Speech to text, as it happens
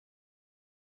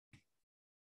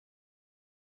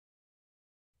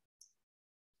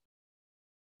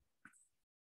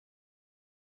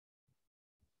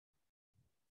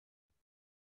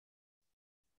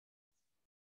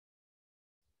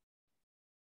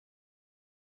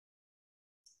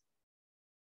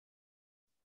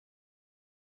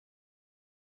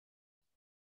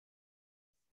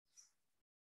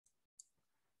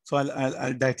So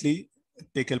I'll directly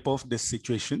take help of this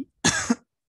situation.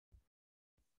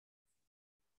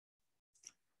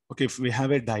 Okay, if we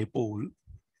have a dipole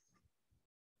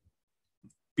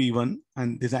P1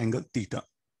 and this angle theta.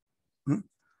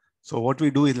 So what we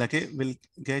do is like, we'll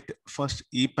get first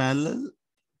E parallel,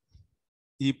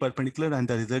 E perpendicular, and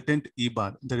the resultant E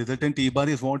bar. The resultant E bar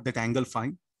is what? That angle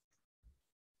phi.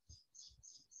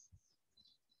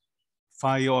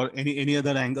 Phi or any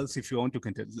other angles if you want, you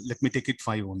can tell. Let me take it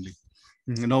phi only.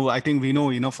 Now I think we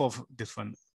know enough of this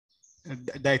one.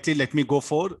 Directly let me go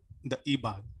for the E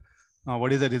bar. Now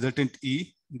what is the resultant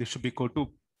E? This should be equal to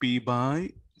P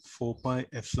by 4 pi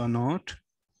epsilon naught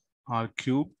R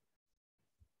cube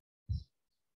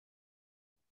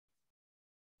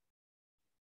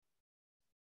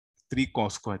three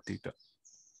cos square theta.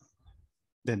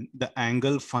 Then the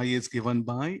angle phi is given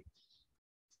by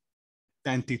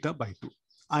tan theta by 2.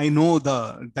 I know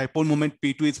the dipole moment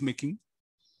P2 is making,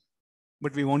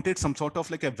 but we wanted some sort of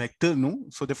like a vector, no?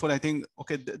 So therefore I think,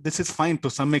 okay, this is fine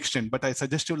to some extent, but I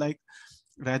suggest you like,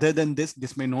 rather than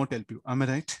this may not help you. Am I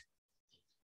right?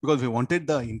 Because we wanted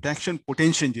the interaction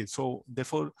potential. So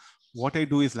therefore what I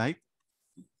do is like,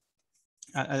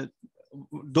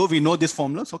 though we know these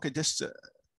formulas, okay, just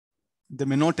they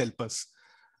may not help us.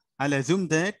 I'll assume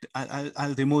that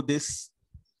I'll remove this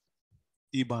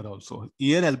E bar also.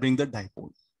 Here I'll bring the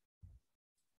dipole.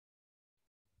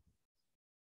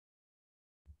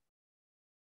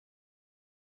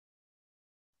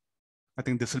 I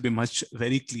think this will be much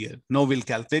very clear. Now we'll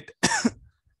calculate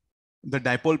the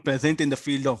dipole present in the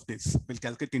field of this. We'll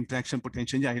calculate interaction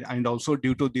potential, and also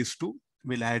due to these two,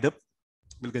 we'll add up,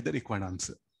 we'll get the required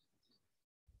answer.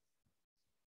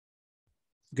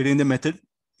 Getting the method,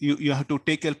 you have to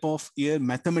take help of here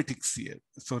mathematics here.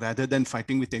 So rather than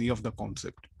fighting with any of the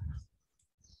concept.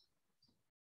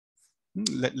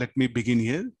 Let me begin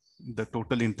here. The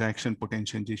total interaction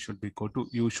potential G should be equal to,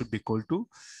 U should be equal to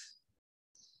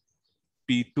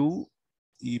P2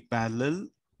 E parallel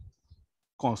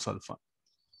cos alpha.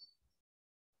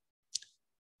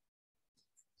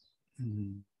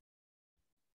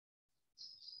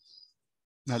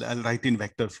 I'll write in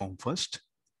vector form first.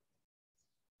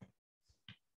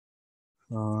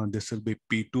 This will be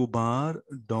P2 bar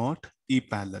dot E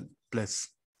parallel plus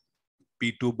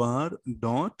P2 bar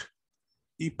dot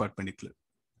E perpendicular.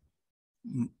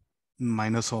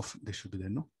 Minus of this should be there,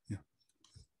 no? Yeah.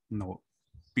 No.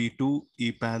 P2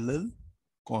 E parallel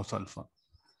cos alpha.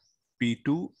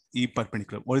 P2 E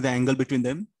perpendicular. What is the angle between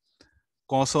them?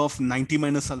 Cos of 90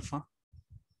 minus alpha.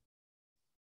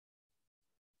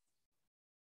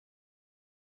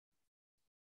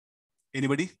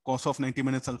 Anybody? Cos of 90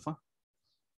 minus alpha?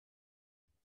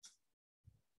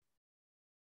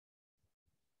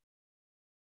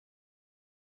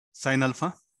 Sin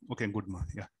alpha? Okay, good man.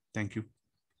 Yeah, thank you.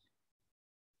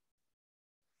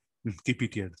 Keep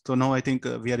it here. So now I think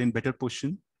we are in better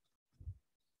position.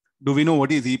 Do we know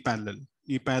what is E parallel?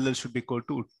 E parallel should be equal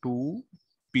to 2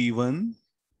 P1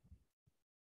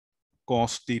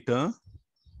 cos theta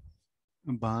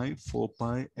by 4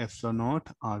 pi epsilon naught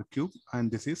R cube, and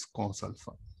this is cos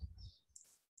alpha.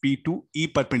 P2 E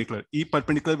perpendicular. E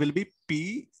perpendicular will be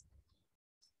P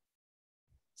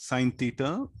sin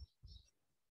theta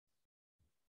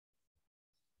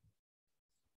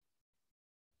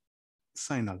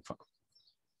sin alpha.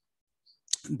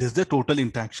 This is the total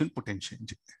interaction potential.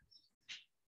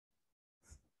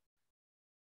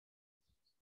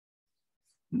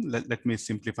 Let me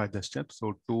simplify the steps.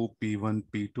 So 2 P1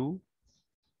 P2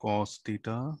 cos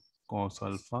theta cos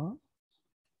alpha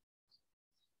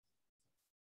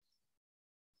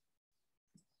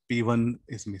P1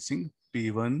 is missing.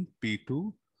 P1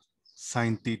 P2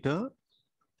 sin theta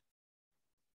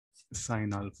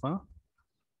sin alpha.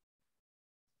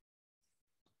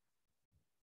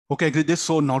 Okay, agree this.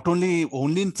 So not only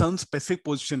in some specific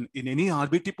position, in any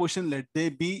arbitrary position, let they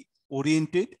be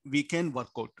oriented, we can work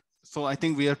out. So I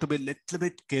think we have to be a little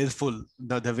bit careful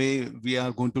the way we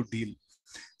are going to deal.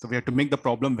 So we have to make the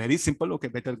problem very simple. Okay,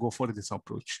 better go for this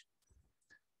approach.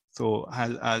 So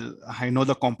I know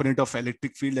the component of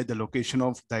electric field at the location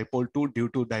of dipole 2 due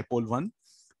to dipole 1.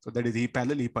 So that is E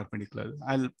parallel, E perpendicular.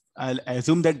 I'll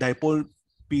assume that dipole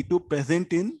P2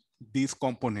 present in these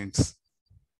components.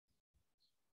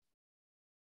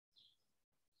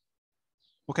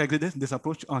 Okay, I agree with this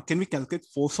approach. Can we calculate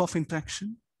force of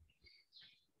interaction?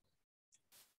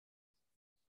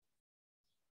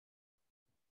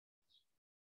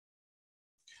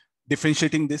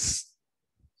 Differentiating this,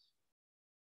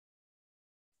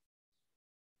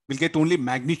 we'll get only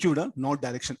magnitude, not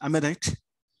direction. Am I right?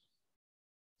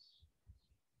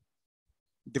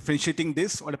 Differentiating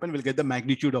this, what happened? We'll get the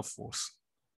magnitude of force.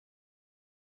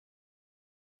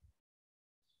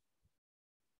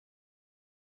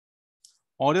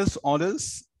 or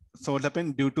else, so what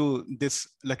happened due to this,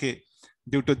 like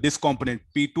due to this component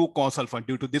P2 cos alpha,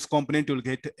 due to this component, you'll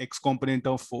get X component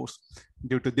of force.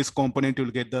 Due to this component,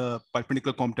 you'll get the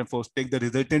perpendicular component force. Take the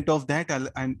resultant of that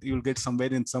and you'll get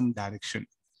somewhere in some direction.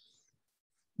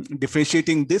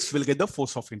 Differentiating this will get the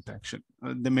force of interaction.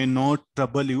 They may not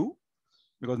trouble you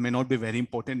because may not be very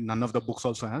important. None of the books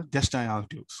also have, just I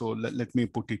asked you. So let me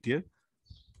put it here.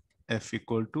 F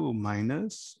equal to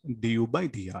minus du by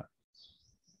dr.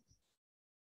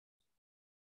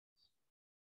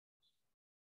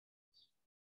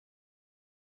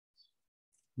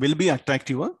 Will be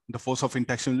attractive. The force of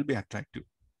interaction will be attractive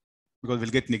because we'll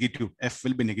get negative. F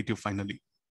will be negative finally.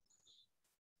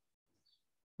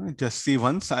 Just see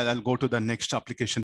once. I'll go to the next application.